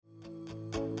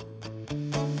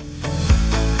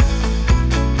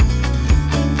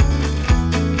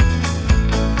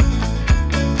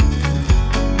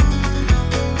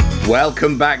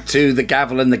Welcome back to The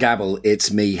Gavel and the Gabble.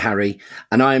 It's me, Harry,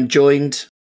 and I am joined...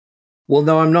 Well,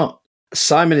 no, I'm not.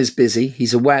 Simon is busy.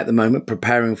 He's away at the moment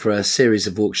preparing for a series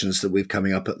of auctions that we've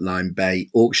coming up at Lime Bay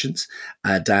Auctions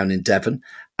down in Devon.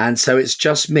 And so it's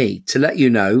just me to let you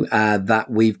know that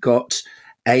we've got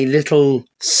a little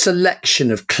selection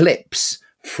of clips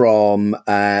from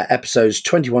episodes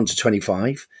 21 to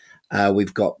 25.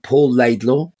 We've got Paul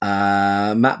Laidlaw,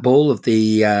 Matt Ball of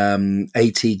the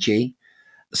ATG,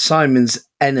 Simon's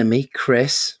enemy,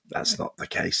 Chris. That's not the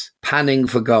case. Panning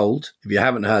for Gold. If you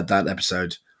haven't heard that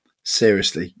episode,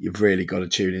 seriously, you've really got to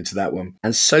tune into that one.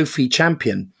 And Sophie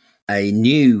Champion, a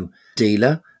new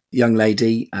dealer, young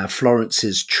lady,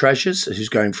 Florence's Treasures, who's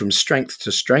going from strength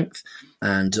to strength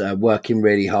and working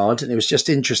really hard. And it was just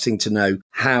interesting to know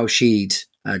how she'd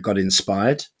got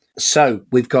inspired. So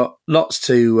we've got lots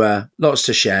to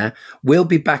share. We'll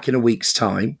be back in a week's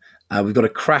time. We've got a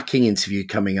cracking interview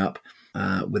coming up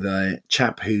with a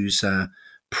chap who's a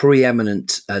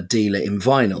preeminent dealer in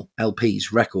vinyl,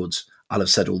 LPs, records. I'll have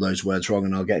said all those words wrong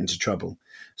and I'll get into trouble.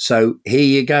 So here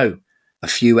you go. A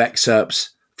few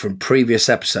excerpts from previous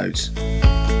episodes.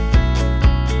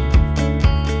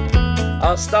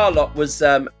 Our star lot was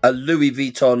a Louis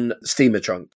Vuitton steamer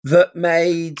trunk that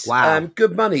made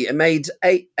good money. It made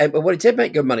it did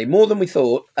make good money, more than we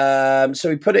thought. So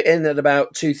we put it in at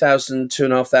about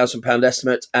 £2,500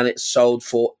 estimate, and it sold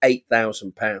for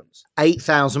 £8,000.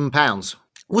 £8,000.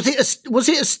 Was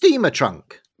it a steamer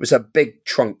trunk? It was a big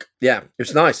trunk. Yeah,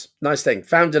 it was nice thing.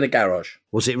 Found in a garage.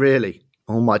 Was it really?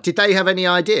 Oh my! Did they have any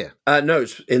idea? No,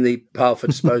 it's in the pile for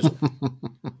disposal.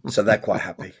 So they're quite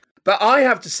happy. But I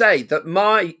have to say that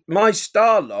my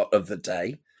star lot of the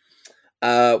day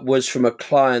was from a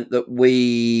client that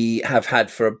we have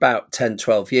had for about 10,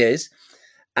 12 years.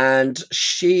 And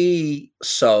she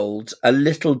sold a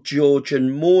little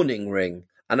Georgian mourning ring.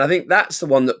 And I think that's the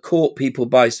one that caught people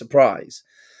by surprise.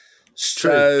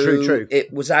 True.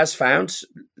 It was as found,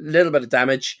 a little bit of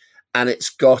damage, and it's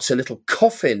got a little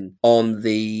coffin on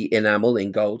the enamel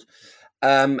in gold.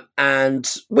 And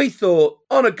we thought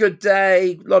on a good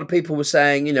day, a lot of people were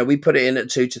saying, we put it in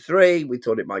at 2 to 3. We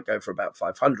thought it might go for about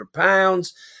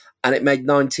 £500 and it made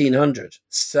 1,900.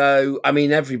 So, I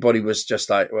mean, everybody was just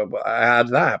like, well, how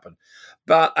did that happen?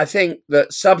 But I think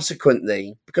that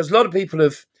subsequently, because a lot of people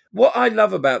what I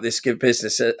love about this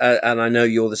business, and I know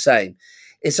you're the same,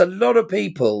 it's a lot of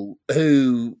people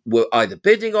who were either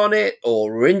bidding on it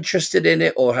or were interested in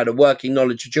it or had a working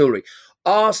knowledge of jewellery,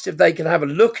 asked if they could have a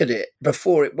look at it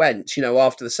before it went,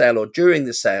 after the sale or during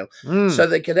the sale, so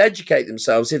they could educate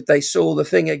themselves if they saw the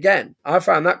thing again. I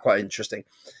found that quite interesting.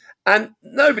 And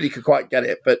nobody could quite get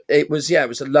it, but it was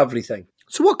a lovely thing.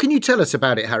 So what can you tell us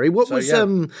about it, Harry? What's its,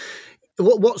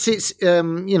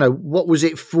 what was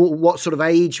it for? What sort of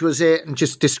age was it? And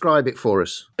just describe it for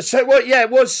us. So, it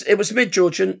was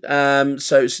mid-Georgian.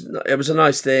 So it was a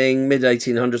nice thing,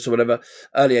 mid-1800s or whatever,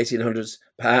 early 1800s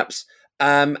perhaps.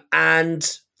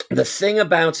 And the thing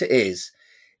about it is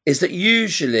that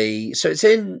usually, so it's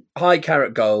in high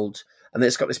carat gold and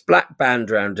it's got this black band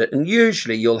around it. And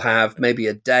usually you'll have maybe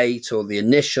a date or the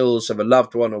initials of a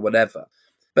loved one or whatever.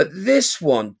 But this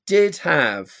one did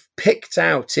have picked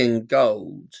out in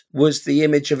gold was the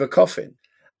image of a coffin.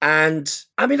 And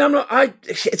I mean,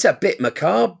 it's a bit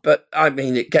macabre, but I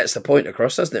mean, it gets the point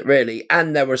across, doesn't it, really?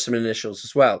 And there were some initials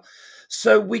as well.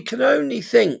 So we can only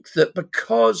think that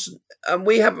because, and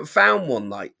we haven't found one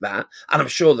like that, and I'm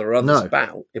sure there are others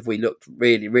about if we looked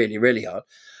really, really, really hard,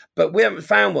 but we haven't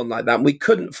found one like that, and we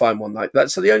couldn't find one like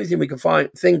that. So the only thing we can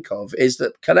think of is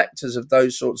that collectors of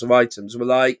those sorts of items were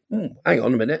like, hang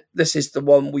on a minute, this is the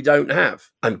one we don't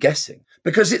have, I'm guessing.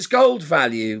 Because it's gold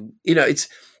value, it's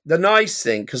the nice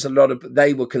thing, because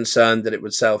they were concerned that it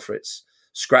would sell for its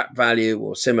scrap value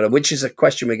or similar, which is a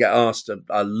question we get asked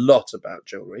a lot about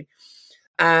jewellery.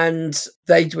 And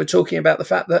they were talking about the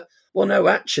fact that, well, no,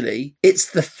 actually,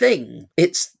 it's the thing.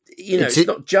 It's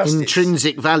not just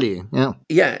intrinsic value. Yeah.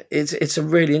 Yeah, it's a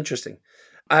really interesting.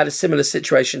 I had a similar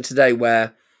situation today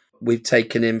where we've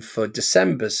taken in for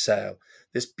December's sale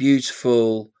this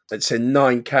beautiful, it's a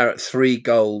 9 carat 3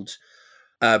 gold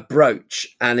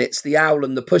brooch, and it's the owl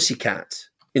and the pussycat.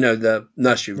 The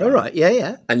nursery rhyme. All right,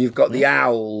 yeah. And you've got the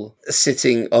owl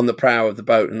sitting on the prow of the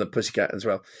boat and the pussycat as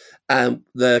well. And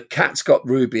the cat's got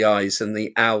ruby eyes and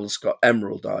the owl's got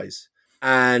emerald eyes.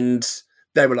 And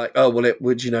they were like, oh, well, it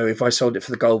would, if I sold it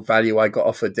for the gold value, I got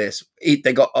offered this.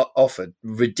 They got offered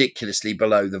ridiculously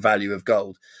below the value of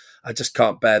gold. I just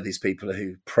can't bear these people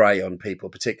who prey on people,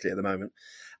 particularly at the moment.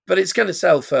 But it's going to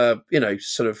sell for,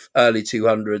 sort of early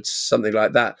 200s, something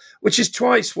like that, which is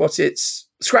twice what its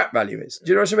scrap value is.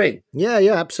 Do you know what I mean? Yeah,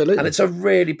 absolutely. And it's a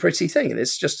really pretty thing, and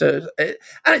it's just and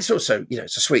it's also,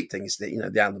 it's a sweet thing, isn't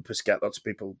it? The Owl and the Pussycat. Lots of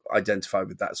people identify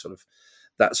with that sort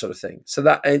of thing. So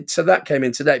that came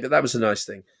in today, but that was a nice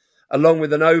thing, along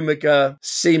with an Omega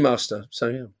Seamaster. So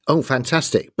yeah. Oh,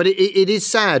 fantastic. But it is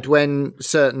sad when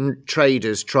certain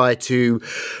traders try to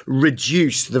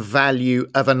reduce the value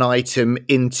of an item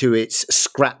into its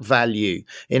scrap value.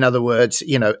 In other words,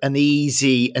 an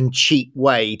easy and cheap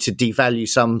way to devalue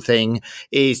something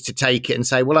is to take it and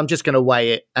say, well, I'm just going to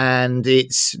weigh it and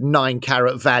it's 9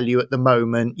 carat value at the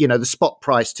moment. The spot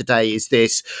price today is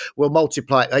this. We'll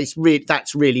multiply it.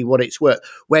 That's really what it's worth.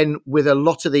 When with a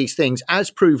lot of these things, as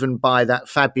proven by that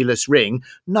fabulous ring,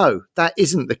 no, that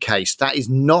isn't the case. That is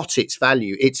not its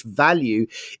value. Its value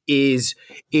is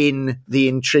in the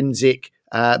intrinsic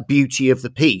beauty of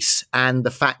the piece and the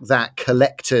fact that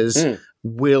collectors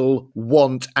will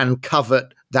want and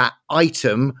covet that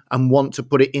item and want to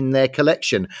put it in their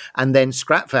collection. And then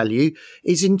scrap value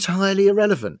is entirely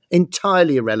irrelevant.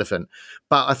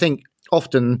 But I think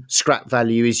often scrap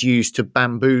value is used to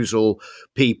bamboozle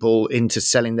people into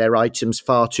selling their items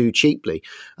far too cheaply.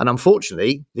 And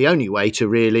unfortunately, the only way to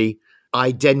really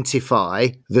identify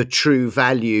the true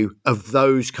value of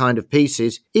those kind of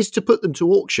pieces is to put them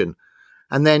to auction.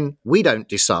 And then we don't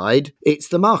decide, it's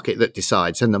the market that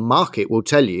decides. And the market will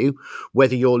tell you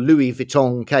whether your Louis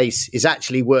Vuitton case is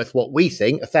actually worth what we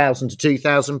think, £1,000 to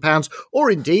 £2,000, or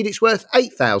indeed it's worth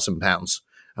 £8,000.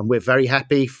 And we're very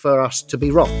happy for us to be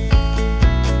wrong.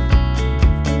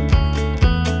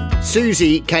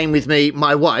 Susie came with me,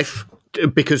 my wife,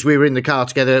 because we were in the car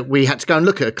together. We had to go and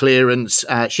look at a clearance.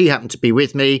 She happened to be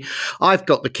with me. I've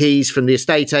got the keys from the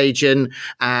estate agent.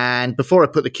 And before I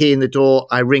put the key in the door,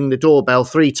 I ring the doorbell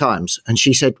 3 times. And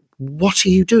she said, "What are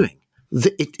you doing?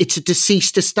 It's a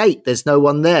deceased estate. There's no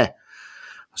one there."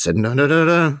 I said,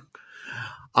 No.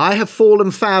 I have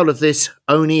fallen foul of this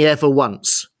only ever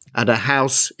once at a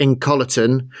house in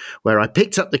Collerton where I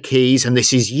picked up the keys, and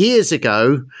this is years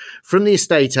ago, from the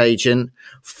estate agent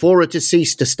for a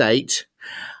deceased estate,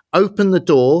 opened the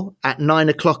door at 9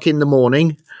 o'clock in the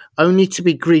morning, only to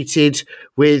be greeted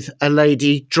with a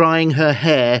lady drying her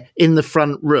hair in the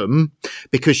front room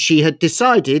because she had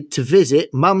decided to visit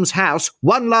Mum's house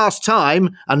one last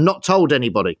time and not told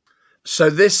anybody. So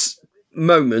this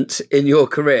moment in your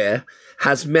career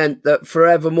has meant that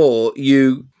forevermore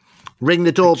you ring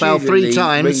the doorbell 3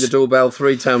 times. Ring the doorbell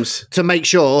 3 times. To make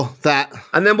sure that...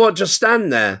 And then what, just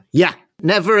stand there? Yeah.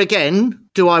 Never again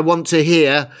do I want to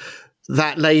hear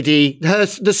that lady.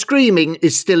 The screaming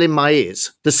is still in my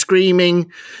ears.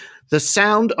 The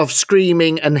sound of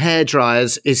screaming and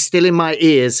hairdryers is still in my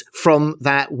ears from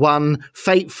that one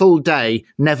fateful day.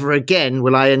 Never again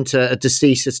will I enter a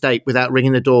deceased estate without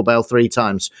ringing the doorbell 3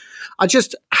 times. I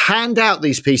just hand out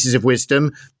these pieces of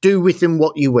wisdom. Do with them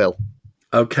what you will.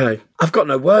 Okay. I've got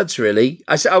no words, really.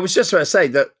 I was just about to say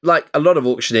that, like a lot of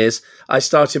auctioneers, I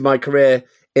started my career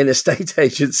in a estate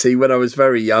agency when I was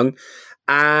very young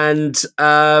and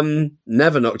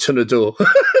never knocked on a door.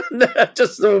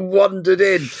 Just wandered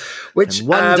in. Which and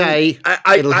one day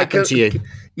it'll happen to you.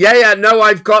 Yeah. No,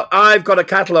 I've got a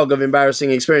catalogue of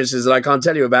embarrassing experiences that I can't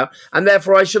tell you about, and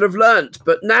therefore I should have learnt.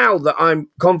 But now that I'm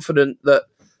confident that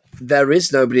there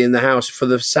is nobody in the house for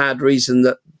the sad reason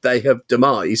that they have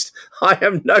demised,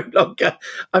 I'm no longer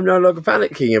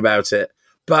panicking about it.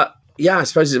 But yeah, I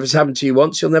suppose if it's happened to you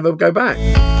once, you'll never go back.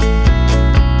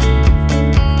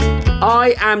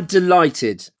 I am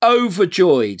delighted,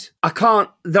 overjoyed.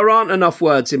 There aren't enough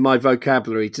words in my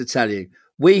vocabulary to tell you.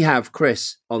 We have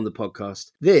Chris on the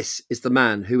podcast. This is the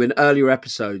man who in earlier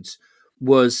episodes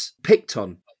was picked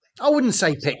on. I wouldn't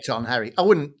say picked on, Harry. I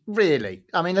wouldn't really.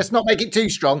 I mean, let's not make it too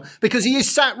strong because he is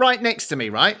sat right next to me,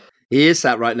 right? He is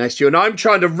sat right next to you. And I'm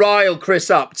trying to rile Chris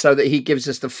up so that he gives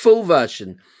us the full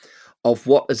version of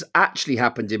what has actually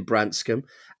happened in Branscombe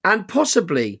and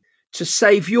possibly to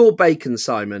save your bacon,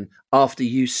 Simon, after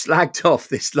you slagged off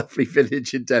this lovely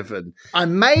village in Devon. I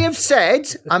may have said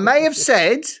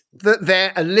that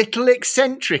they're a little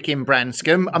eccentric in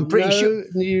Branscombe. I'm pretty sure.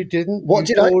 No, you didn't. What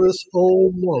you did told us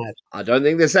all mad. I don't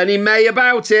think there's any may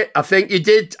about it. I think you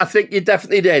did. I think you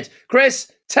definitely did.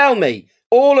 Chris, tell me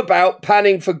all about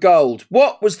panning for gold.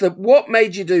 What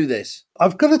made you do this?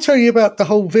 I've got to tell you about the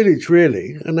whole village,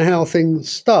 really, and how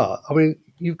things start. I mean,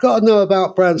 you've got to know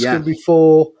about Branscombe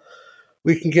before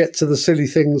we can get to the silly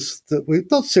things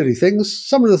not silly things,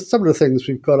 some of the things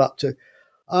we've got up to.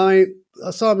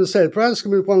 As Simon said,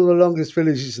 Branscombe is one of the longest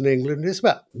villages in England. It's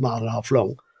about a mile and a half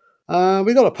long.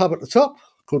 We've got a pub at the top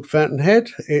called Fountainhead.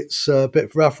 It's a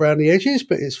bit rough around the edges,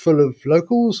 but it's full of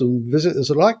locals and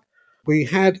visitors alike. We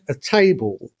had a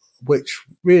table which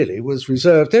really was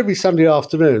reserved every Sunday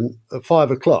afternoon at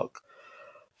 5 o'clock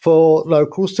for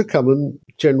locals to come and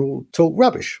general talk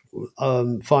rubbish,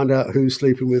 find out who's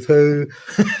sleeping with who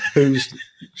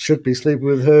should be sleeping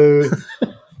with who,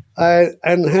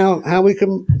 and how we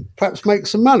can perhaps make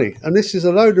some money. And this is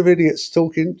a load of idiots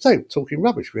talking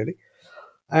rubbish, really.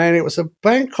 And it was a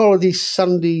bank holiday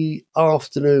Sunday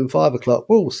afternoon, 5 o'clock.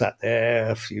 We all sat there,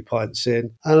 a few pints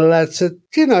in, and a lad said,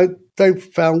 they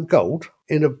found gold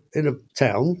in a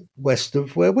town west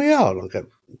of where we are. And I go,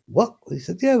 what? He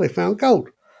said, yeah, they found gold.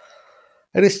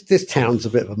 And this town's a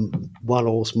bit of a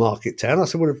one-horse market town. I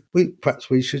said, well, perhaps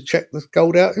we should check the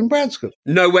gold out in Branscombe.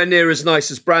 Nowhere near as nice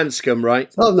as Branscombe,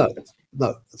 right? Oh,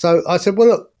 no. So I said, well,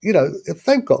 look, if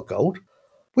they've got gold,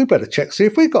 we better check, see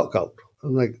if we've got gold.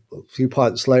 And a few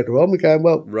pints later on, we're going,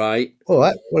 well, right. All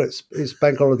right, well, it's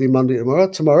bank holiday Monday tomorrow.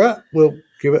 Tomorrow, we'll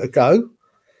give it a go.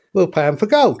 We'll pay them for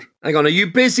gold. Hang on, are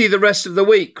you busy the rest of the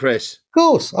week, Chris? Of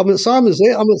course. I'm at Simon's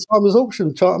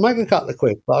auction trying to make a couple of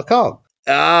quid, but I can't.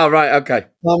 Ah, right, okay.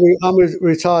 I'm a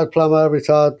retired plumber,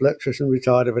 retired electrician,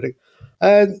 retired everything.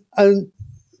 And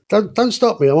don't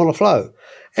stop me, I'm on a flow.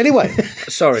 Anyway.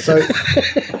 Sorry. So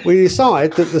we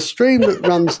decide that the stream that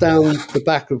runs down the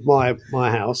back of my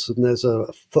house, and there's a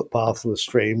footpath and a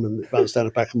stream, and it runs down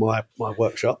the back of my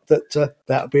workshop, that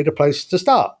would be the place to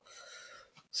start.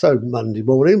 So Monday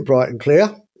morning, bright and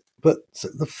clear. But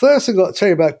the first thing I've got to tell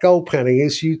you about gold panning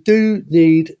is you do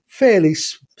need fairly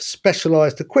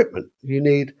specialised equipment. You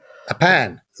need a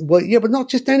pan. Well, yeah, but not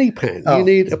just any pan. Oh. You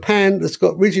need a pan that's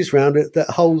got ridges around it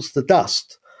that holds the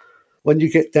dust. When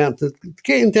you get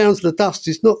getting down to the dust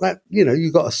is not that,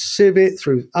 you've got to sieve it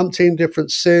through umpteen different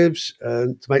sieves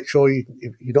to make sure you're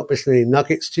not missing any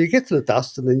nuggets till you get to the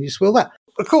dust, and then you swill that.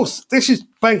 Of course, this is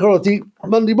bank holiday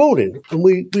Monday morning, and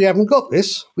we haven't got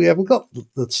this. We haven't got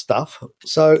the stuff.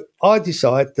 So I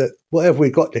decide that whatever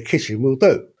we got in the kitchen, we'll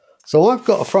do. So I've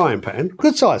got a frying pan,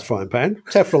 good sized frying pan,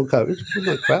 Teflon coated,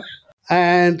 no crap.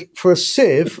 And for a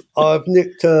sieve, I've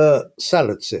nicked a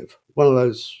salad sieve, one of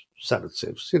those salad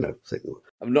sieves, thing.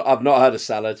 I've not had a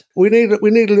salad. We need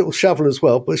a little shovel as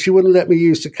well, but she wouldn't let me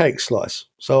use the cake slice,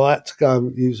 so I had to go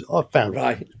and use. I found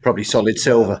right, probably solid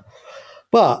silver.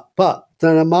 But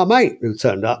then my mate who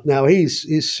turned up, now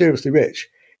he's seriously rich.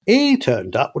 He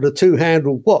turned up with a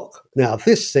 2-handled wok. Now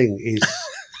this thing is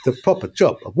the proper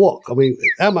job, a wok. I mean,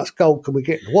 how much gold can we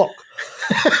get in a wok?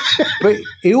 But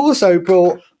he also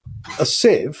brought a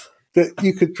sieve that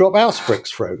you could drop house bricks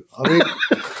through. I mean,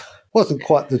 wasn't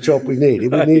quite the job we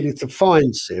needed. We needed to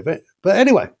fine sieve it. But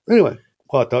anyway,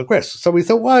 quite digress. So we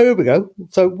thought, well, here we go.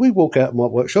 So we walk out of my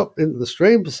workshop into the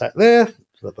stream, sat there,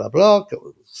 blah, blah, blah.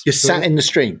 You sat in the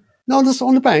stream? No, just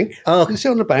on the bank. Oh. You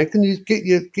sit on the bank and you get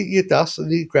your dust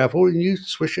and your gravel and you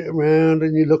swish it around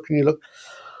and you look.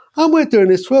 And we're doing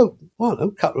this for,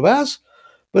 a couple of hours.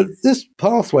 But this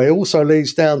pathway also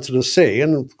leads down to the sea,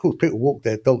 and of course people walk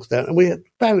their dogs down. And we had,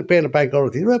 being a bank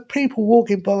holiday, there were people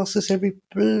walking past us every,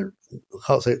 I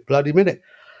can't say it, bloody minute.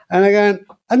 And they're going,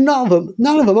 and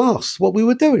none of them asked what we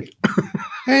were doing.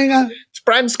 And you go, it's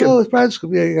Branscombe. Oh, it's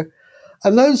Branscombe, yeah.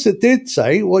 And those that did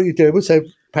say, what are you doing? Would say,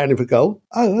 panning for gold.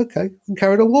 Oh, okay. And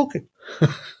carried on walking.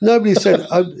 Nobody said,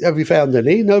 have you found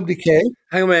any? Nobody cared.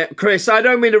 Hang on a minute, Chris, I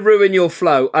don't mean to ruin your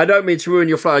flow. I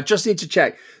just need to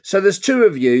check. So there's two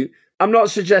of you. I'm not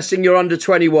suggesting you're under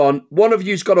 21. One of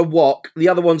you's got a wok. The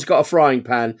other one's got a frying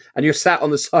pan. And you're sat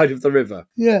on the side of the river.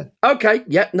 Yeah. Okay.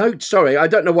 Yeah. No, sorry. I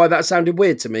don't know why that sounded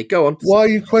weird to me. Go on. Why are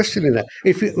you questioning that?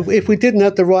 If we didn't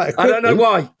have the right equipment... I don't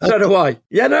know why.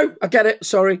 Yeah, no, I get it.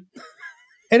 Sorry.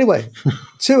 Anyway,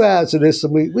 2 hours of this,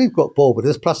 and we've got bored with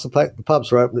this, plus the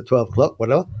pubs are open at 12 o'clock,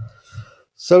 whatever.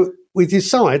 So we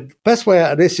decide, best way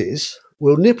out of this is,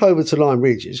 we'll nip over to Lyme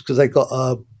Regis, because they've got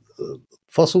a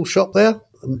fossil shop there,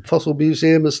 a fossil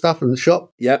museum and stuff, and the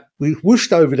shop. Yep. We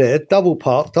whooshed over there, double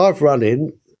parked, I've run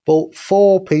in, bought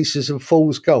 4 pieces of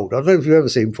fool's gold. I don't know if you've ever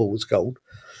seen fool's gold.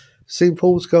 Seen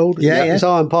fool's gold? Yeah. It's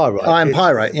iron pyrite.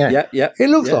 Pyrite, yeah. Yeah. It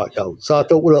looks like gold. So I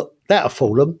thought, well, look, that'll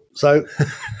fool them. So...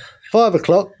 5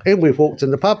 o'clock, in we've walked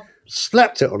in the pub,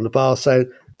 slapped it on the bar, saying,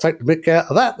 take the mick out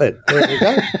of that then. There we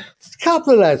go. A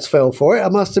couple of lads fell for it. I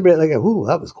must admit, they go, ooh,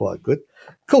 that was quite good.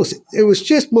 Of course, it was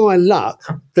just my luck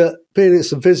that being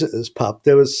it's a visitor's pub,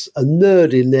 there was a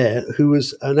nerd in there who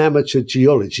was an amateur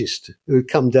geologist who had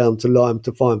come down to Lyme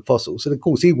to find fossils. And of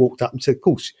course, he walked up and said, of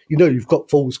course, you've got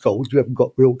fool's gold, you haven't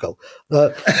got real gold.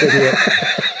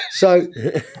 So,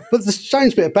 but the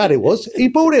strange bit about it was, he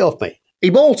bought it off me. He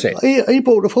bought it? He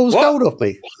bought the fool's gold off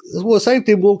me. Well, saved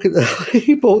him walking.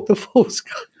 He bought the fool's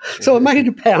gold. So I made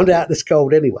 £1 out of this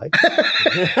gold anyway.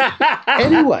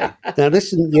 Anyway, now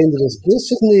this isn't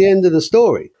the end of the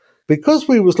story, because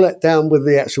we was let down with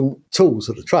the actual tools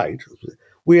of the trade,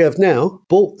 we have now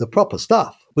bought the proper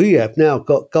stuff. We have now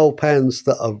got gold pans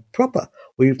that are proper.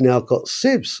 We've now got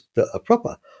sieves that are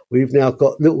proper. We've now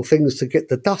got little things to get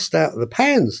the dust out of the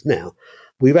pans now.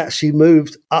 We've actually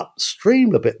moved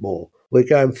upstream a bit more. We're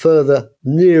going further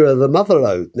nearer the mother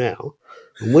lode now.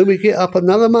 And when we get up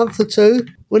another month or two,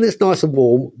 when it's nice and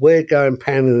warm, we're going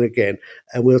panning again.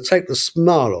 And we'll take the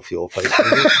smile off your face.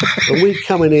 And we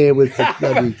come in here with the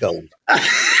bloody gold.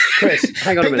 Chris,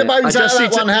 hang on a minute. Pick the bones out of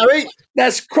that one, Harry.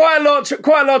 There's quite a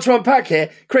lot to unpack here.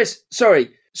 Chris,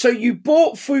 sorry. So you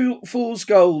bought Fool's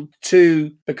Gold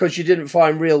because you didn't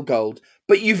find real gold,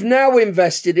 but you've now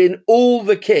invested in all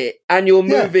the kit and you're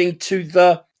moving to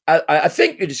the, I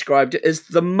think you described it as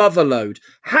the mother lode.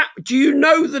 Do you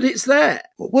know that it's there?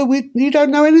 Well, you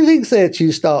don't know anything's there till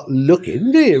you start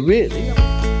looking, do you, really?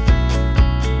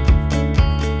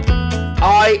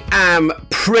 I am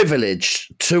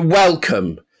privileged to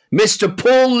welcome Mr.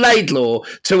 Paul Laidlaw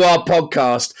to our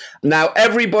podcast. Now,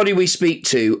 everybody we speak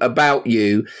to about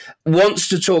you wants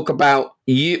to talk about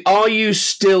you. Are you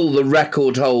still the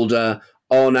record holder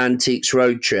on Antiques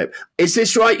Road Trip? Is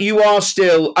this right? You are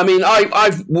still... I mean,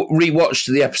 I've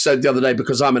rewatched the episode the other day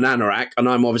because I'm an anorak and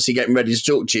I'm obviously getting ready to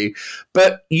talk to you.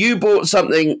 But you bought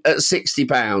something at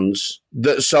 £60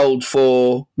 that sold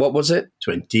for, what was it?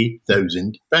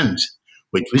 £20,000.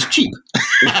 Which was cheap.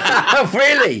 Oh,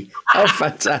 really? Oh,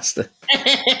 fantastic.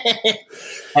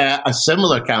 A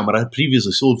similar camera had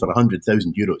previously sold for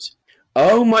 €100,000.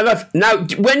 Oh, my life. Now,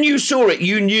 when you saw it,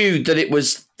 you knew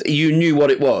that you knew what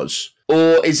it was?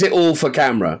 Or is it all for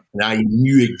camera? And I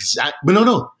knew exactly.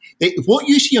 No. What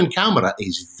you see on camera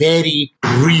is very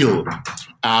real.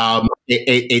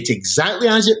 It's exactly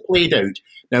as it played out.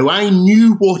 Now, I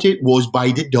knew what it was by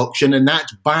deduction, and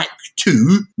that's back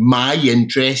to my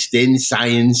interest in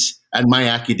science and my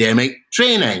academic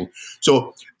training.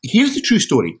 So here's the true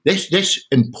story. This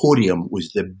emporium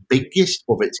was the biggest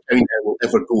of its kind I will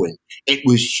ever go in. It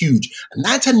was huge. And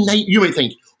that's a night. You might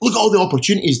think, look at all the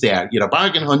opportunities there. You're a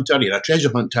bargain hunter, you're a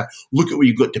treasure hunter. Look at what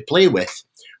you've got to play with.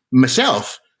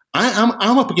 Myself,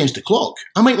 I'm up against the clock.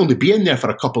 I might only be in there for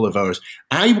a couple of hours.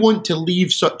 I want to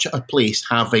leave such a place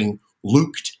having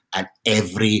looked at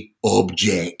every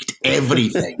object,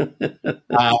 everything.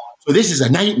 So this is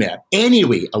a nightmare.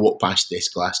 Anyway, I walk past this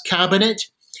glass cabinet.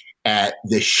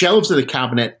 The shelves of the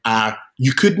cabinet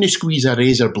you couldn't squeeze a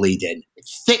razor blade in.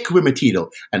 Thick with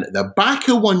material. And at the back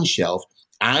of one shelf,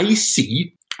 I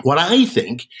see what I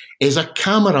think is a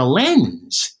camera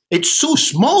lens. It's so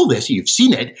small, this, you've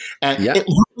seen it. It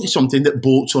looks like something that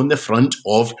bolts on the front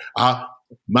of a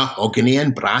mahogany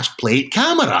and brass plate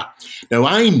camera. Now,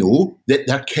 I know that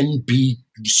there can be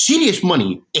serious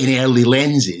money in early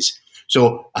lenses.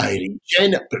 So I reach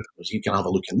in, you can have a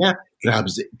look in there,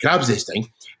 grabs this thing,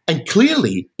 and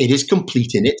clearly it is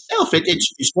complete in itself.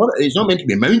 It's not meant to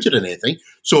be mounted on anything.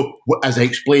 So as I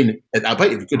explained,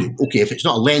 if it's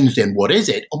not a lens, then what is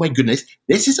it? Oh my goodness,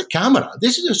 this is a camera.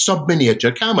 This is a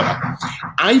sub-miniature camera.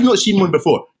 Be not seen one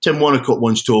before. Tim Wanacott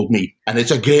once told me, and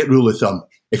it's a great rule of thumb,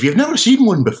 if you've never seen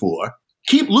one before,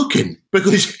 keep looking,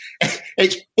 because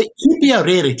it could be a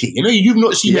rarity. You know, you've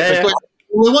not seen it before.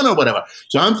 Only one or whatever.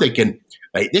 So I'm thinking,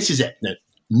 right, this is it. Now,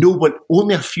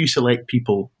 only a few select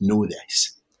people know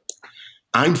this.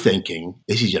 I'm thinking,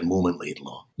 this is your moment,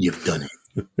 Laidlaw. You've done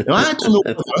it. Now, I don't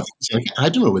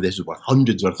know whether this is worth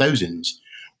hundreds or thousands,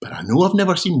 but I know I've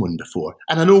never seen one before,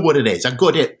 and I know what it is. I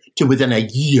got it to within a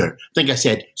year. I think I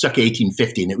said circa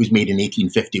 1850, and it was made in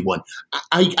 1851.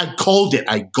 I called it.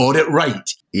 I got it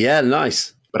right. Yeah,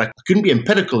 nice. But I couldn't be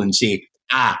empirical and say,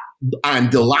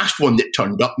 and the last one that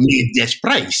turned up made this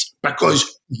price,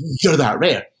 because you're that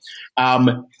rare.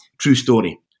 True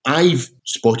story. I've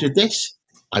spotted this.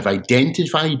 I've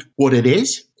identified what it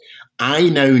is. I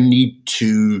now need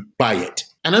to buy it.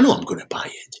 And I know I'm going to buy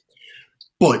it.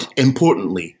 But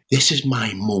importantly, this is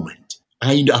my moment.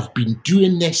 I've been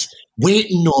doing this,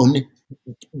 waiting on,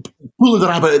 pulling the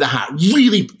rabbit out of the hat,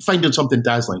 really finding something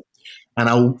dazzling. And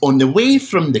on the way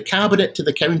from the cabinet to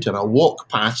the counter, I'll walk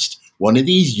past one of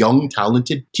these young,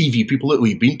 talented TV people that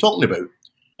we've been talking about.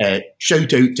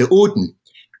 Shout out to Odin.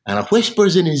 And I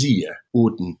whispers in his ear,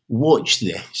 Odin, watch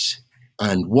this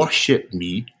and worship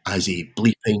me as a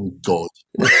bleeping god.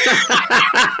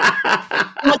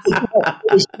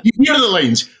 You hear the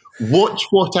lines, watch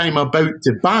what I'm about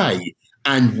to buy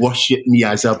and worship me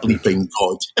as a bleeping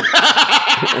god.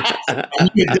 I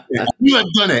knew I'd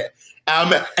done it.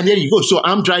 And there you go. So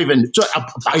I'm driving. So I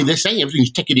buy this thing.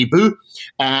 Everything's tickety-boo.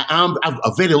 I've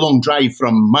a very long drive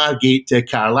from Margate to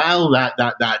Carlisle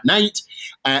that night.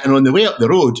 And on the way up the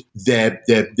road,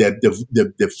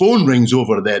 the phone rings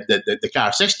over the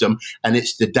car system, and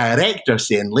it's the director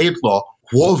saying, Laidlaw,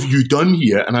 what have you done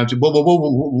here? And I said, what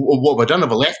have I done?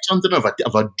 Have I left something? Have I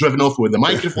driven off with the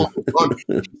microphone?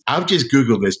 I've just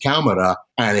Googled this camera,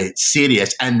 and it's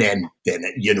serious. And then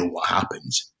you know what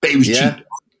happens. But it was cheap.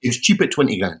 It was cheap at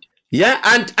 20 grand. Yeah,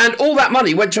 and all that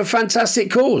money went to a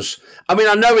fantastic cause. I mean,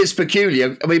 I know it's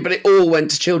peculiar, but it all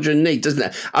went to children in need, doesn't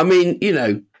it? I mean,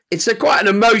 it's quite an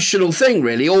emotional thing,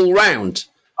 really, all round.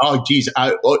 Oh, geez.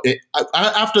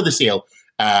 After the sale,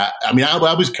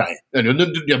 I was crying. I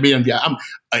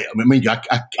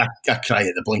cry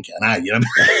at the blink of an eye, you know.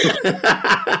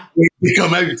 We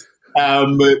come out. There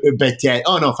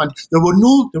were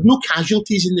no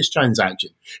casualties in this transaction.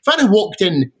 If I had walked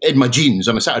in my jeans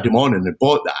on a Saturday morning and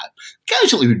bought that,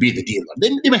 casualty would be the dealer.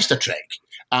 They missed a trick.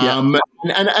 And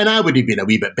I would have been a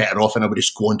wee bit better off, and I would have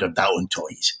squandered that on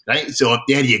toys, right? So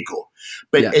there you go.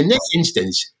 But in this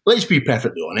instance, let's be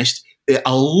perfectly honest,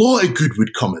 a lot of good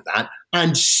would come of that.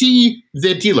 And see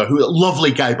the dealer, who a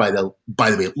lovely guy, by the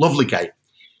way, lovely guy.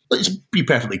 Let's be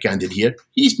perfectly candid here.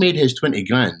 He's made his 20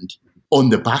 grand on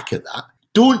the back of that.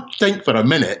 Don't think for a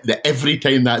minute that every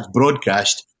time that's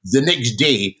broadcast, the next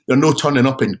day they're not turning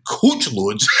up in coach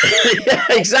loads. Yeah,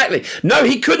 exactly. No,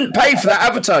 he couldn't pay for that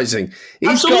advertising.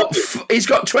 He's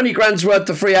got 20 grand's worth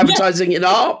of free advertising in a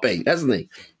heartbeat, hasn't he?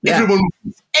 Yeah.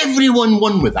 Everyone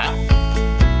won with that.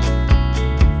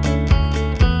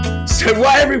 So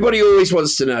what everybody always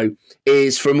wants to know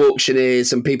is, from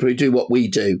auctioneers and people who do what we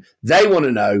do, they want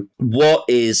to know, what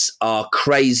is our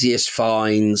craziest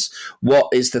finds? What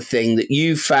is the thing that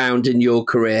you found in your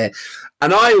career?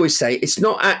 And I always say, it's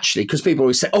not actually, because people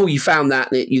always say, oh, you found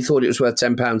that and you thought it was worth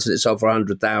 £10 and it sold for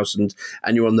 100,000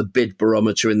 and you're on the bid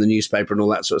barometer in the newspaper and all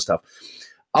that sort of stuff.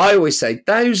 I always say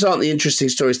those aren't the interesting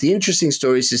stories. The interesting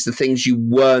stories is the things you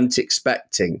weren't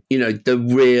expecting, the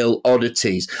real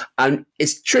oddities. And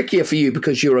it's trickier for you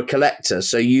because you're a collector,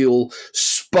 so you'll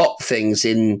spot things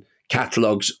in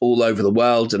catalogues all over the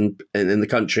world and in the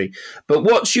country. But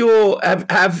what's your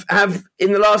have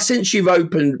in the last, since you've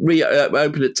opened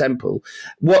at Temple,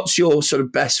 what's your sort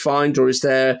of best find, or is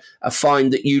there a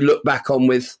find that you look back on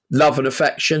with love and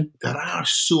affection? There are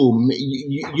so many.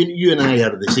 You and I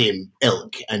are the same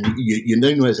ilk, and you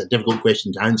now know it's a difficult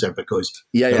question to answer because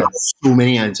there are so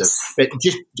many answers. But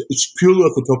it's purely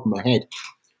off the top of my head.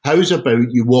 How's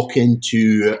about you walk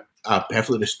into a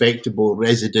perfectly respectable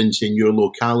residence in your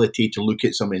locality to look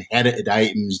at some inherited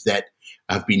items that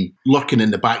have been lurking in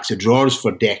the backs of drawers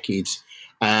for decades.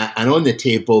 And on the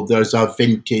table, there's a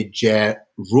vintage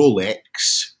Rolex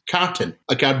carton,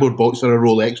 a cardboard box for a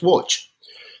Rolex watch.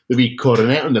 The wee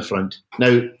coronet on the front.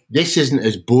 Now, this isn't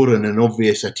as boring and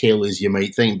obvious a tale as you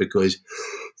might think because,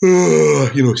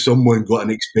 someone got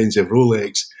an expensive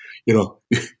Rolex.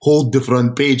 Hold the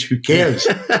front page, who cares?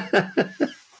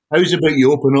 How's about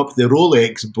you open up the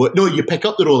Rolex? But no, you pick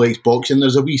up the Rolex box and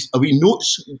there's a wee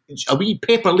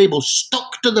paper label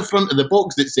stuck to the front of the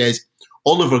box that says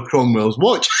Oliver Cromwell's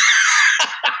watch.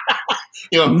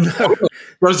 No.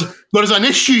 There's an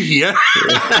issue here.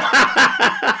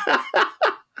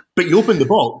 But you open the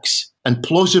box and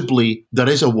plausibly there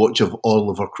is a watch of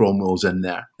Oliver Cromwell's in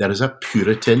there. There is a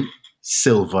Puritan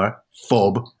silver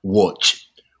fob watch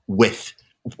with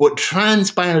what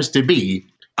transpires to be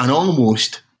an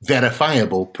almost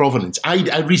verifiable provenance.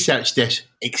 I researched this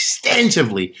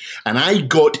extensively and I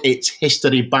got its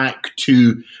history back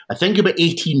to, I think, about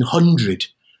 1800.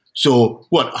 So,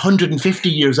 150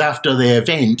 years after the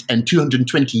event and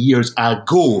 220 years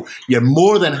ago, you're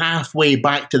more than halfway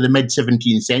back to the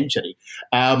mid-17th century.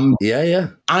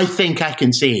 I think I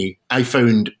can say I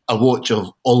found a watch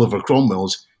of Oliver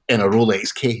Cromwell's in a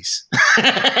Rolex case.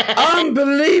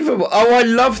 Unbelievable. Oh, I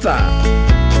love that.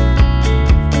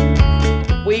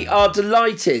 We are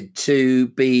delighted to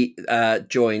be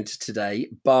joined today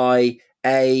by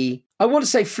I want to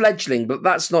say fledgling, but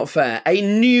that's not fair, a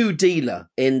new dealer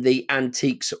in the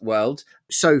antiques world.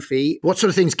 Sophie, what sort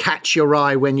of things catch your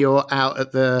eye when you're out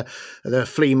at the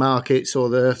flea markets or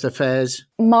the fairs?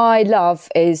 My love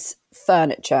is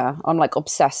furniture. I'm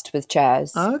obsessed with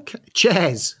chairs. Okay.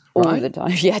 Chairs. All right. the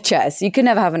time. Yeah, chairs. You can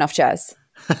never have enough chairs.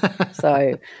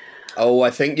 So... Oh, I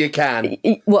think you can.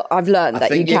 Well, I've learned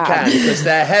that you can. I think you can, because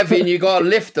they're heavy and you got to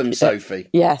lift them, Sophie.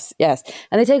 Yes.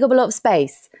 And they take up a lot of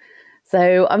space.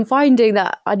 So I'm finding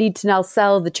that I need to now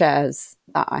sell the chairs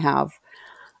that I have.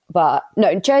 But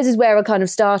no, chairs is where I kind of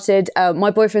started. My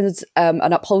boyfriend's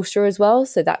an upholsterer as well.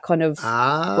 So that kind of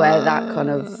where that kind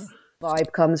of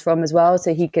vibe comes from as well.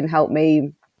 So he can help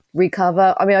me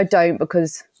recover. I mean, I don't,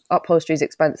 because upholstery is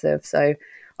expensive. So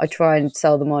I try and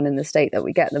sell them on in the state that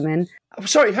we get them in. Oh,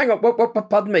 sorry, hang on.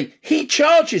 Pardon me. He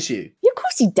charges you? Yeah, of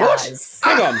course he does.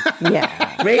 What? Hang on.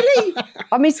 Yeah. Really?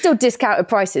 I mean, still discounted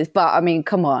prices, but I mean,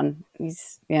 come on.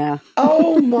 Yeah.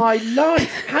 Oh, my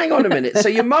life. Hang on a minute. So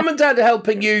your mum and dad are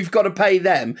helping you. You've got to pay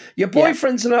them. Your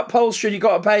boyfriend's an upholsterer. You've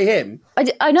got to pay him.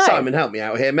 I know. Simon, help me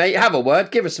out here, mate. Have a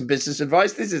word. Give us some business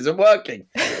advice. This isn't working.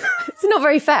 It's not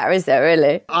very fair, is there,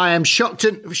 really? I am shocked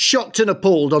and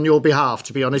appalled on your behalf,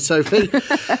 to be honest, Sophie.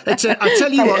 I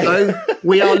tell you what, though,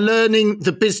 we are learning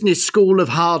the business school of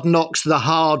hard knocks the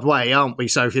hard way, aren't we,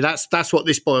 Sophie? That's what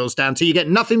this boils down to. You get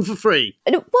nothing for free.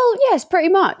 Well, yes, pretty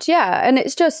much, yeah. And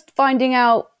it's just finding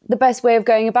out the best way of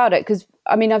going about it. Because,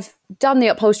 I mean, I've done the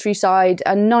upholstery side,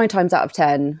 and 9 times out of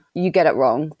 10, you get it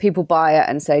wrong. People buy it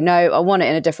and say, no, I want it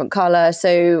in a different colour.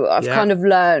 So I've kind of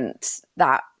learnt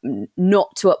that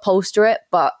not to upholster it,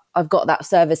 but I've got that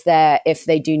service there if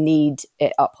they do need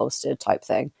it upholstered type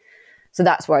thing. So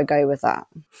that's where I go with that.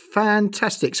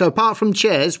 Fantastic. So apart from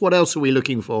chairs, what else are we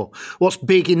looking for? What's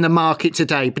big in the market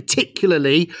today?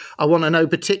 I want to know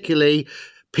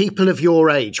people of your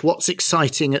age. What's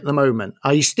exciting at the moment?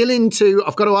 I've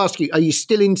got to ask you, are you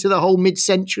still into the whole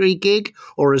mid-century gig,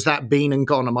 or has that been and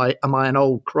gone? Am I an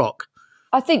old crock?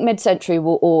 I think mid-century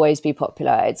will always be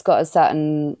popular. It's got a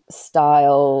certain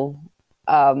style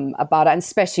about it, and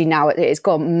especially now it's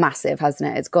gone massive,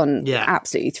 hasn't it? It's gone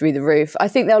absolutely through the roof. I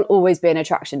think there'll always be an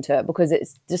attraction to it because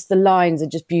it's just the lines are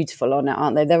just beautiful on it,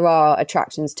 aren't they? There are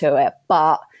attractions to it,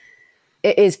 but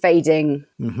it is fading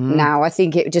now. I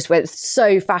think it just went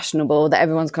so fashionable that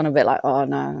everyone's kind of a bit like, oh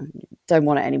no, don't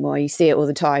want it anymore. You see it all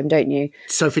the time, don't you?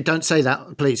 Sophie, don't say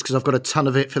that, please, because I've got a ton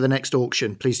of it for the next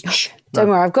auction. Please. Don't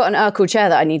worry, I've got an Urkel chair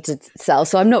that I need to sell,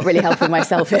 so I'm not really helping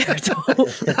myself here at all.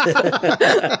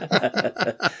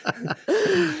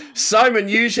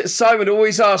 Simon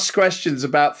always asks questions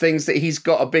about things that he's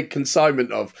got a big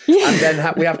consignment of, and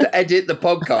then we have to edit the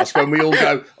podcast when we all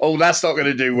go, oh, that's not going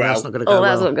to do well. That's not going to go well.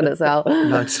 That's not going to sell.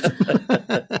 Nice.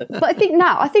 But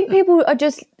I think people are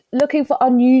just looking for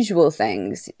unusual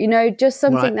things, just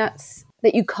something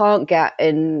that you can't get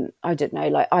in, I don't know,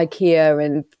 like IKEA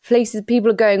and places. People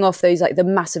are going off those, like the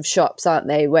massive shops, aren't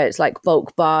they, where it's like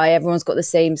bulk buy, everyone's got the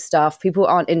same stuff. People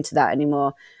aren't into that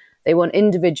anymore. They want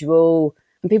individual,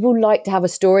 and people like to have a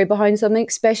story behind something,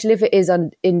 especially if it is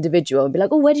individual, and be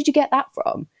like, oh, where did you get that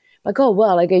from? Like, oh,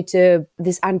 well, I go to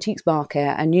this antiques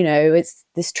market and, it's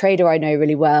this trader I know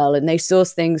really well, and they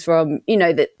source things from,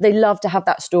 that they love to have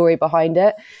that story behind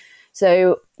it.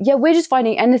 So, yeah, we're just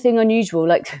finding anything unusual.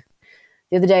 Like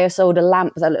the other day I sold a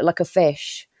lamp that looked like a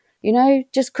fish,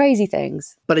 just crazy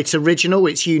things. But it's original,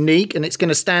 it's unique, and it's going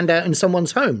to stand out in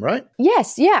someone's home, right?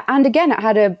 Yes, yeah. And again, it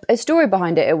had a story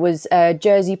behind it. It was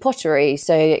Jersey pottery.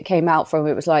 So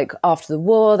it was like after the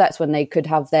war, that's when they could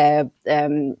have their,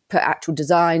 put actual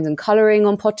designs and colouring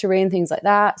on pottery and things like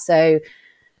that. So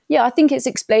yeah, I think it's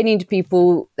explaining to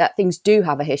people that things do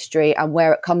have a history and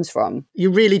where it comes from. You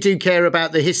really do care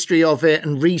about the history of it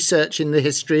and researching the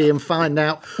history and find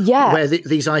out where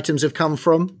these items have come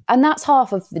from. And that's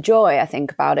half of the joy, I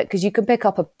think, about it, because you can pick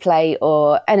up a plate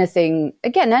or anything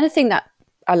that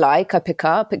I like, I pick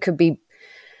up. It could be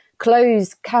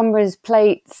clothes, cameras,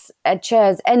 plates,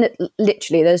 chairs, and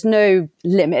literally there's no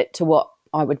limit to what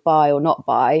I would buy or not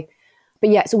buy. But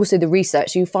yeah, it's also the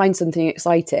research. You find something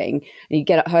exciting and you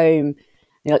get it home,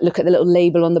 look at the little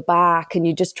label on the back, and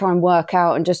you just try and work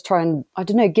out and just try and, I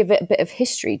don't know, give it a bit of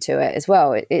history to it as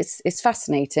well. It's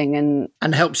fascinating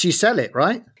and helps you sell it,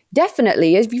 right?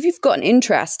 Definitely. If you've got an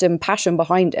interest and passion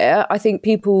behind it, I think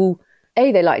people,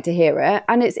 they like to hear it.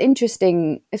 And it's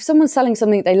interesting. If someone's selling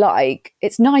something they like,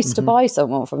 it's nice to buy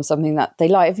someone from something that they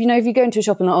like. If you go into a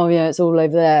shop and like, oh yeah, it's all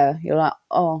over there, you're like,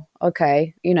 oh,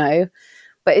 okay,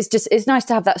 But it's nice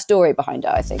to have that story behind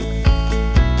it, I think.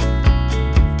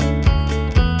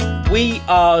 We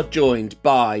are joined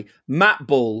by Matt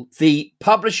Ball, the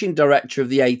publishing director of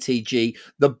the ATG,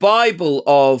 the Bible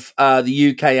of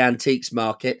the UK antiques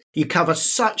market. You cover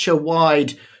such a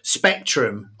wide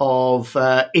spectrum of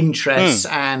interests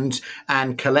and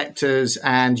collectors,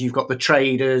 and you've got the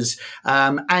traders,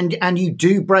 and you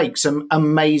do break some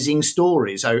amazing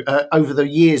stories over the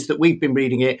years that we've been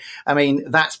reading it. I mean,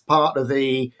 that's part of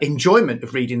the enjoyment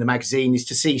of reading the magazine, is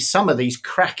to see some of these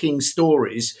cracking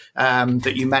stories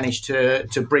that you managed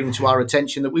to bring to our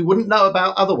attention that we wouldn't know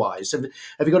about otherwise.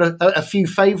 Have you got a few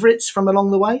favourites from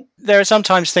along the way? There are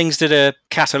sometimes things that are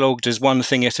catalogued as one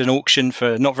thing at an auction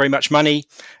for not very much money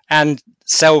and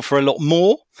sell for a lot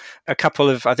more. A couple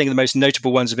of, I think the most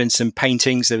notable ones have been some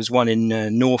paintings. There was one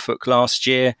in Norfolk last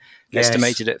year,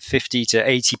 estimated at £50 to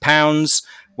 £80.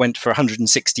 went for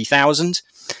 160,000.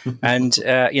 And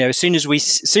as soon as we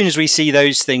see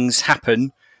those things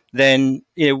happen, then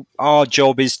our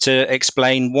job is to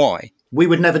explain why. We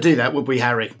would never do that, would we,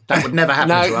 Harry? That would never happen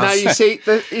to us.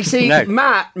 No, you see, No.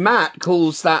 Matt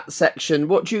calls that section.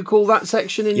 What do you call that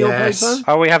section in your paper?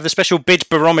 Oh, we have the special bid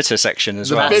barometer section as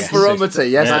well. The bid barometer,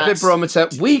 yes, Yeah. the bid barometer.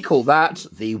 We call that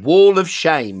the wall of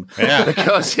shame. Yeah.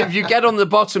 Because if you get on the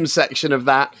bottom section of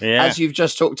that, as you've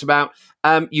just talked about,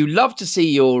 you love to see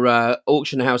your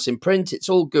auction house in print. It's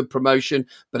all good promotion,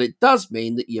 but it does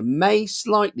mean that you may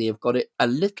slightly have got it a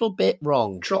little bit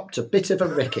wrong. Dropped a bit of a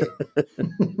ricket.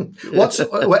 What's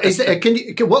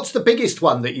the biggest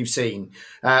one that you've seen,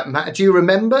 Matt? Do you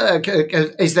remember?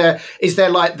 Is there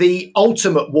like the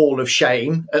ultimate wall of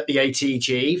shame at the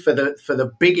ATG for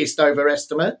the biggest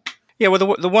overestimate? Yeah,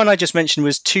 well, the one I just mentioned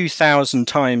was 2,000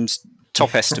 times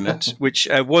top estimate, which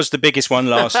was the biggest one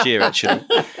last year, actually,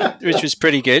 which was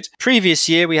pretty good. Previous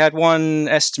year, we had one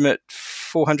estimate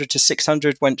 400 to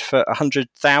 600 went for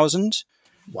 100,000.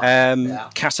 Wow.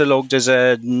 Catalogued as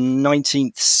a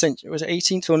 19th century, was it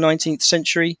 18th or 19th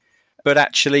century? But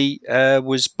actually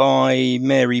was by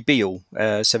Mary Beale,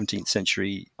 17th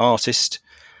century artist,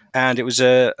 and it was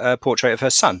a portrait of her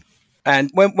son.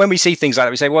 And when we see things like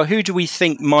that, we say, well, who do we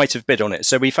think might have bid on it?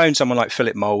 So we phone someone like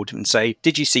Philip Mould and say,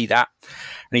 did you see that?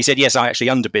 And he said, yes, I actually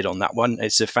underbid on that one.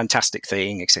 It's a fantastic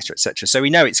thing, etc., etc. So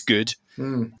we know it's good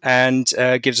and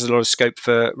gives us a lot of scope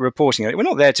for reporting it. We're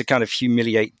not there to kind of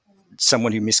humiliate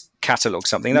someone who miscatalogued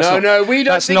something. We don't.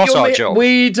 That's not our job.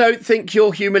 We don't think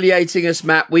you're humiliating us,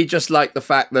 Matt. We just like the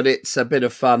fact that it's a bit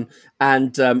of fun,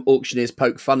 and auctioneers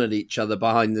poke fun at each other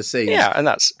behind the scenes. Yeah, and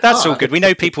that's all good. We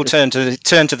know people turn to the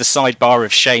sidebar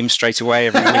of shame straight away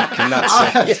every week, and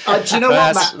that's do you know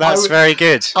what, Matt? That's very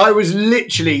good. I was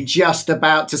literally just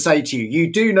about to say to you,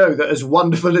 you do know that as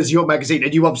wonderful as your magazine,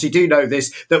 and you obviously do know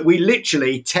this, that we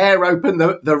literally tear open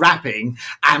the wrapping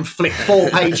and flick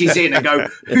 4 pages in and go,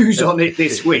 who's on it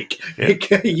this week?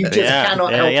 You just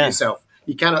cannot help yourself.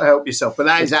 You cannot help yourself, but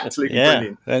that is absolutely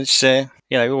brilliant. That's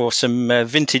or some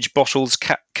vintage bottles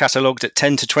catalogued at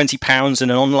 £10 to £20 in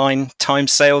an online time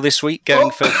sale this week,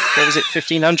 going for what was it,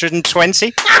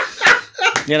 1,520?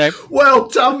 Well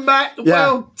done, Matt.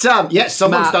 Well done. Yes,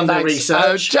 someone's Matt, done their thanks.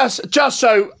 research.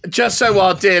 Just so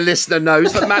our dear listener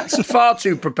knows that Matt's far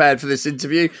too prepared for this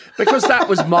interview, because that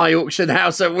was my auction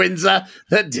house at Windsor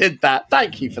that did that.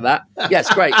 Thank you for that.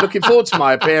 Yes, great. Looking forward to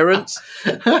my appearance.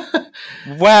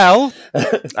 Well,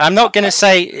 I'm not going to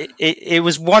say it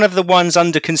was one of the ones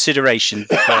under consideration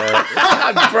for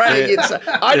I'm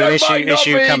praying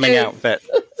issue coming out, but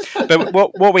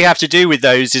what we have to do with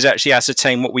those is actually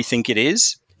ascertain what we think it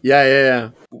is. Yeah.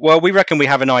 Well, we reckon we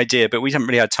have an idea, but we haven't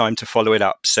really had time to follow it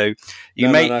up. So you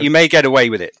may get away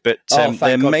with it, but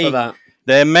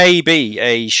there may be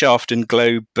a Shaft and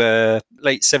Globe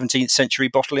late 17th century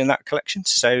bottle in that collection.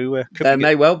 So there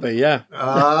may well be, yeah.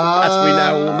 As we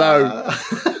now all know.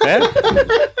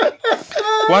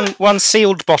 Yeah. One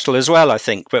sealed bottle as well, I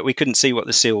think, but we couldn't see what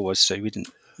the seal was, so we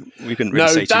couldn't really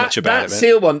say too much about it. That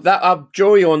seal one, I'll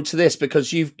draw you on to this,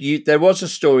 because there was a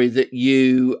story that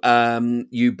you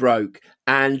broke,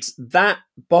 and that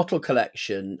bottle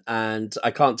collection, and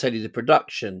I can't tell you the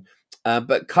production,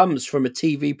 but comes from a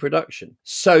TV production.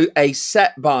 So a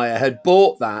set buyer had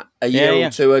bought that a year or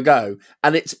two ago,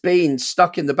 and it's been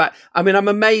stuck in the back. I mean, I'm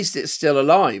amazed it's still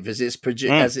alive as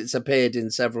it's appeared in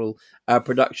several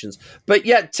productions. But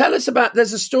tell us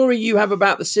there's a story you have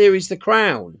about the series The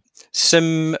Crown.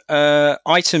 Some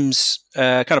items,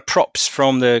 kind of props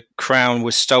from The Crown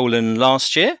were stolen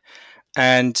last year,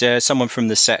 and someone from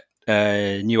the set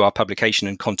knew our publication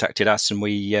and contacted us, and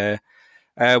we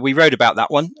wrote about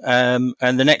that one. And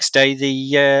the next day,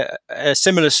 a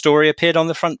similar story appeared on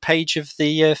the front page of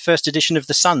the first edition of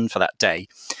The Sun for that day.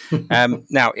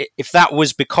 Now, if that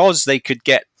was because they could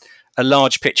get a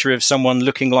large picture of someone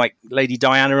looking like Lady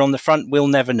Diana on the front, we'll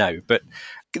never know. But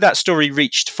that story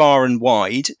reached far and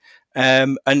wide.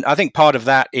 And I think part of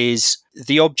that is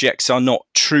the objects are not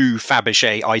true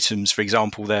Fabergé items, for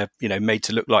example. They're made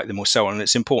to look like them or so on. And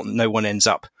it's important no one ends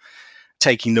up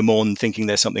taking them on thinking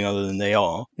they're something other than they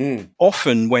are.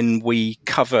 Often when we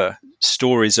cover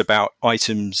stories about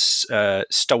items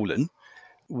stolen,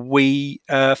 we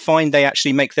find they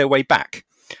actually make their way back,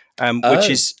 which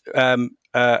is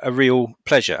a real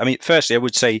pleasure. I mean, firstly, I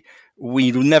would say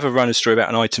we will never run a story about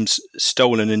an item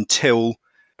stolen until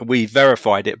we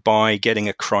verified it by getting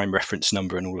a crime reference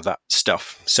number and all of that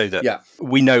stuff, so that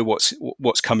we know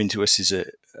what's coming to us is a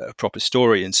proper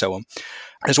story and so on.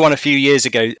 There's one a few years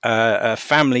ago. A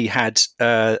family had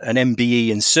an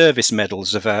MBE and service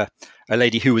medals of a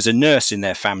lady who was a nurse in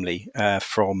their family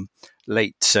from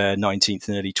late 19th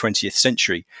and early 20th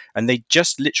century. And they'd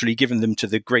just literally given them to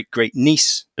the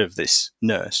great-great-niece of this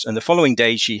nurse. And the following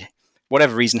day, she,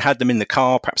 whatever reason, had them in the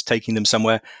car, perhaps taking them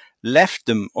somewhere, left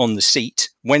them on the seat,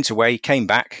 went away, came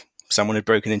back. Someone had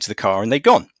broken into the car and they'd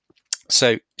gone.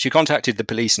 So she contacted the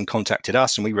police and contacted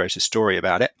us, and we wrote a story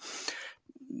about it.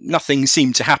 Nothing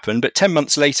seemed to happen, but 10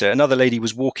 months later, another lady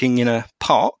was walking in a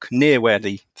park near where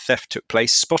the theft took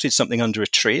place, spotted something under a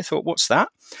tree. I thought, what's that?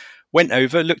 Went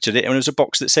over, looked at it, and there was a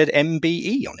box that said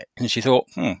MBE on it. And she thought,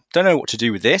 don't know what to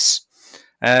do with this.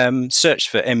 Searched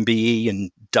for MBE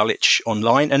and Dulwich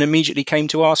online and immediately came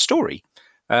to our story.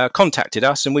 Contacted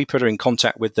us, and we put her in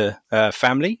contact with the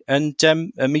family, and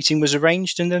a meeting was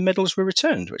arranged and the medals were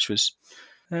returned, which was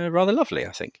rather lovely,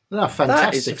 I think. No, fantastic.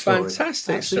 That is a story.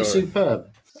 fantastic Absolutely story. Superb.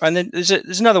 And then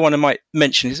there's another one I might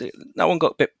mention. That one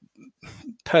got a bit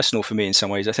personal for me in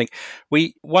some ways. I think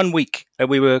one week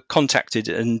we were contacted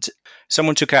and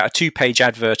someone took out a 2-page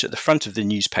advert at the front of the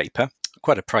newspaper,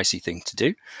 quite a pricey thing to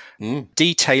do,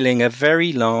 detailing a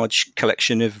very large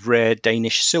collection of rare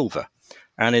Danish silver.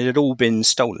 And it had all been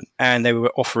stolen. And they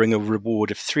were offering a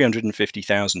reward of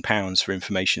 £350,000 for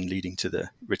information leading to the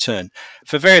return.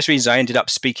 For various reasons, I ended up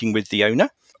speaking with the owner.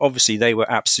 Obviously, they were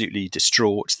absolutely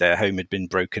distraught. Their home had been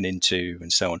broken into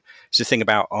and so on. It's the thing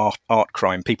about art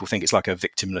crime. People think it's like a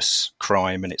victimless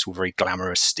crime and it's all very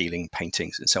glamorous, stealing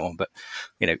paintings and so on. But,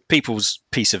 people's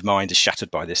peace of mind is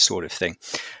shattered by this sort of thing.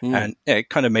 And it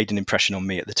kind of made an impression on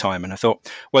me at the time. And I thought,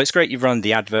 well, it's great you've run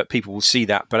the advert. People will see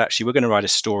that. But actually, we're going to write a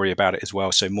story about it as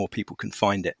well so more people can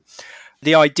find it.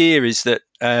 The idea is that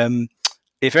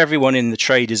if everyone in the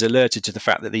trade is alerted to the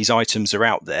fact that these items are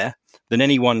out there, then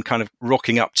anyone kind of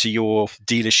rocking up to your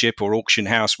dealership or auction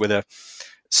house with a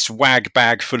swag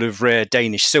bag full of rare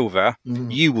Danish silver,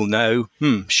 you will know,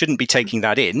 shouldn't be taking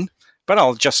that in, but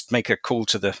I'll just make a call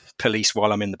to the police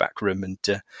while I'm in the back room and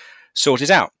sort it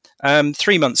out.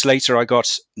 3 months later, I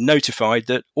got notified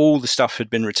that all the stuff had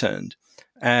been returned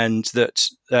and that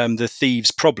the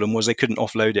thieves' problem was they couldn't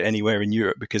offload it anywhere in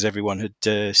Europe because everyone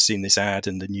had seen this ad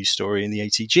and the news story in the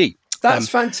ATG. That's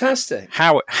fantastic.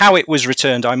 How it was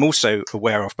returned, I'm also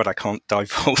aware of, but I can't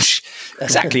divulge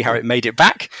exactly how it made it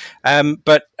back.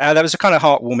 But there was a kind of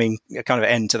heartwarming kind of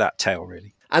end to that tale,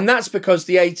 really. And that's because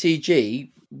the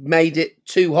ATG made it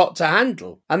too hot to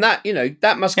handle. And that,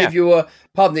 that must give you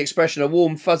pardon the expression, a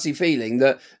warm, fuzzy feeling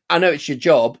that I know it's your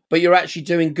job, but you're actually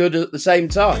doing good at the same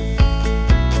time.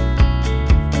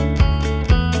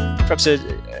 Perhaps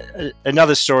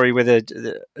another story with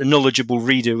a knowledgeable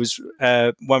reader was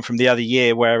one from the other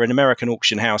year where an American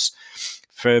auction house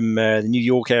from the New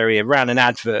York area ran an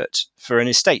advert for an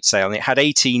estate sale, and it had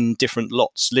 18 different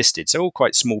lots listed. So all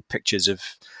quite small pictures of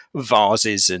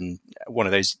vases and one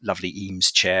of those lovely Eames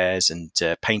chairs and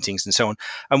paintings and so on.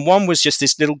 And one was just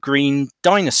this little green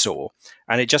dinosaur,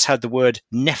 and it just had the word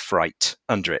nephrite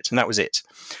under it, and that was it.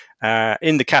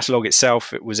 In the catalogue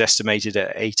itself, it was estimated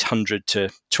at $800 to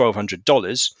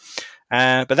 $1,200.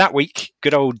 But that week,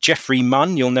 good old Jeffrey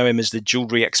Munn, you'll know him as the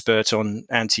jewellery expert on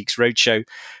Antiques Roadshow,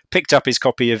 picked up his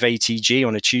copy of ATG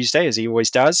on a Tuesday, as he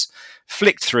always does,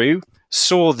 flicked through,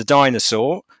 saw the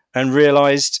dinosaur, and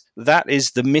realised that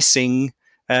is the missing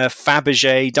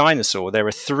Fabergé dinosaur. There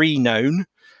are 3 known,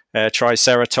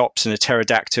 Triceratops and a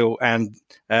pterodactyl, and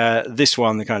this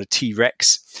one, the kind of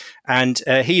T-Rex. And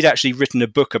he'd actually written a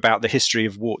book about the history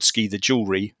of Wartski, the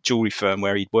jewelry firm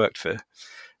where he'd worked for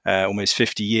almost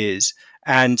 50 years.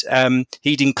 And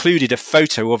he'd included a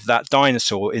photo of that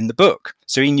dinosaur in the book.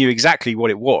 So he knew exactly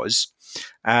what it was,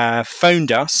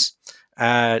 phoned us,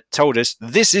 told us,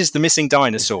 this is the missing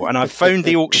dinosaur. And I phoned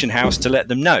the auction house to let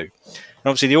them know. And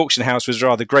obviously the auction house was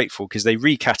rather grateful because they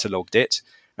recatalogued it.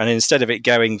 And instead of it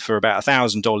going for about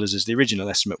 $1,000 as the original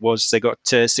estimate was, they got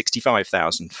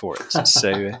 $65,000 for it.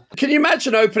 So, can you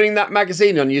imagine opening that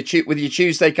magazine on your with your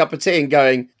Tuesday cup of tea and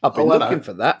going, "I've been looking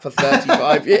for that for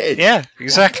 35 years." Yeah,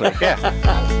 exactly. Yeah.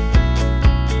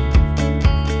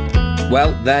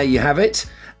 Well, there you have it.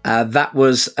 That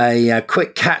was a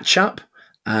quick catch up.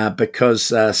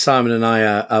 Because Simon and I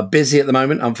are busy at the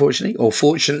moment, unfortunately, or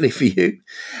fortunately for you.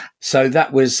 So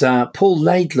that was Paul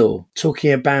Laidlaw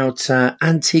talking about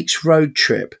Antiques Road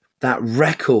Trip, that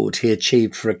record he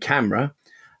achieved for a camera,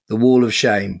 the Wall of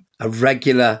Shame, a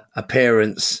regular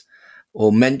appearance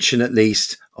or mention at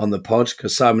least on the pod,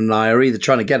 because Simon and I are either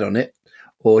trying to get on it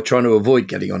or trying to avoid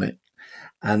getting on it.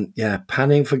 And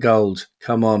panning for gold.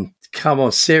 Come on,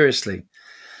 seriously.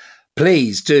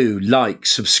 Please do like,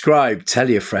 subscribe, tell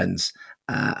your friends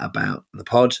about the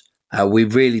pod. We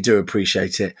really do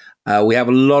appreciate it. We have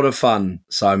a lot of fun,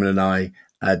 Simon and I,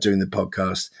 doing the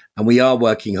podcast, and we are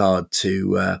working hard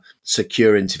to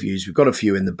secure interviews. We've got a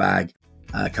few in the bag.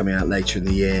 coming out later in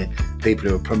the year, people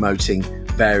who are promoting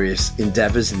various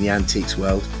endeavours in the antiques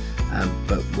world.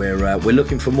 But we're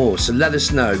looking for more. So let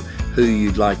us know who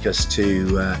you'd like us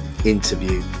to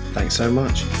interview. Thanks so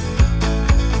much.